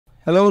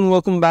Hello and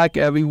welcome back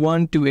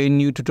everyone to a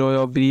new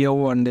tutorial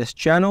video on this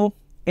channel.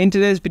 In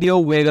today's video,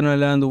 we're going to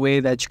learn the way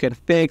that you can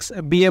fix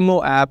a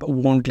BMO app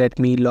won't let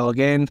me log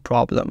in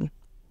problem.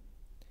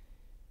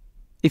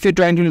 If you're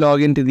trying to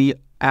log into the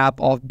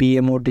app of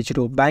BMO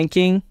digital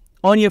banking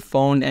on your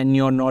phone and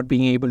you're not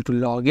being able to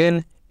log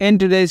in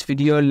today's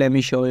video, let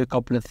me show you a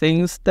couple of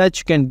things that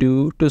you can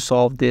do to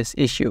solve this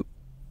issue.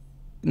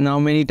 Now,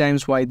 many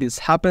times why this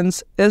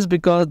happens is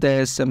because there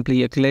is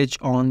simply a glitch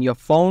on your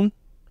phone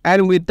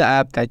and with the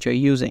app that you're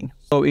using.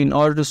 So in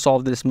order to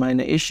solve this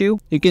minor issue,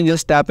 you can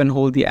just tap and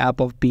hold the app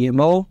of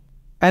BMO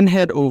and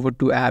head over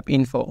to app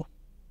info.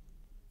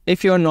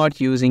 If you're not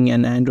using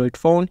an Android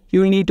phone,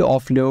 you'll need to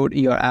offload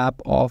your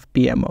app of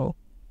BMO.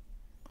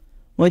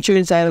 Once you're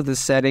inside of the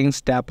settings,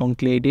 tap on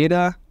clear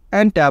data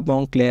and tap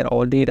on clear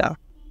all data.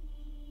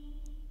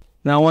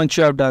 Now once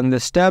you have done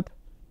this step,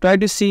 try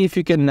to see if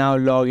you can now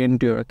log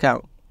into your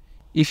account.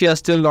 If you are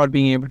still not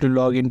being able to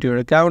log into your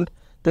account,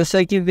 the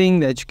second thing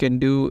that you can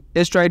do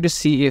is try to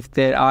see if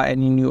there are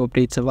any new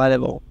updates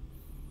available.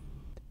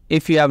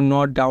 If you have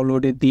not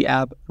downloaded the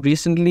app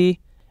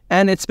recently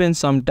and it's been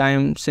some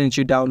time since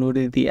you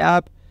downloaded the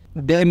app,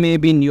 there may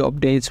be new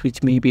updates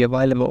which may be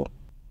available.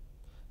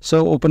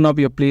 So open up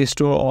your Play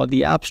Store or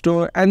the App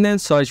Store and then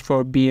search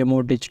for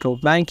BMO Digital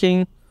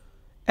Banking.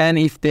 And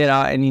if there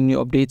are any new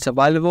updates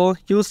available,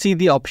 you'll see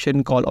the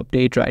option called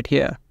Update right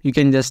here. You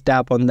can just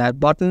tap on that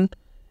button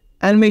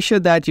and make sure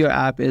that your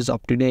app is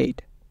up to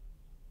date.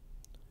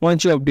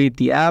 Once you update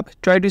the app,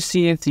 try to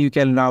see if you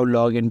can now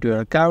log into your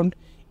account.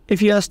 If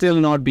you are still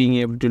not being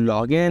able to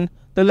log in,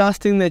 the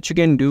last thing that you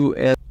can do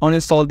is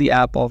uninstall the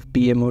app of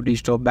BMO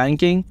Digital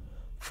Banking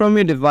from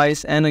your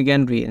device and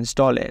again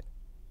reinstall it.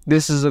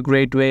 This is a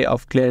great way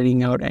of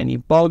clearing out any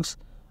bugs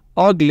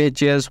or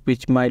glitches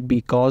which might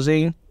be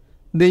causing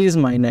these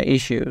minor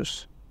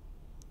issues.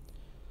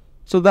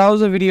 So that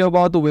was a video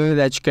about the way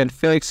that you can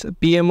fix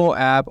BMO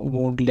app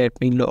won't let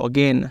me log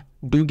in.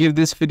 Do give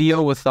this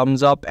video a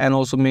thumbs up and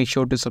also make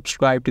sure to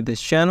subscribe to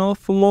this channel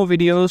for more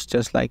videos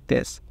just like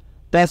this.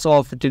 That's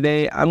all for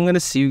today. I'm going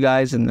to see you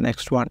guys in the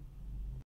next one.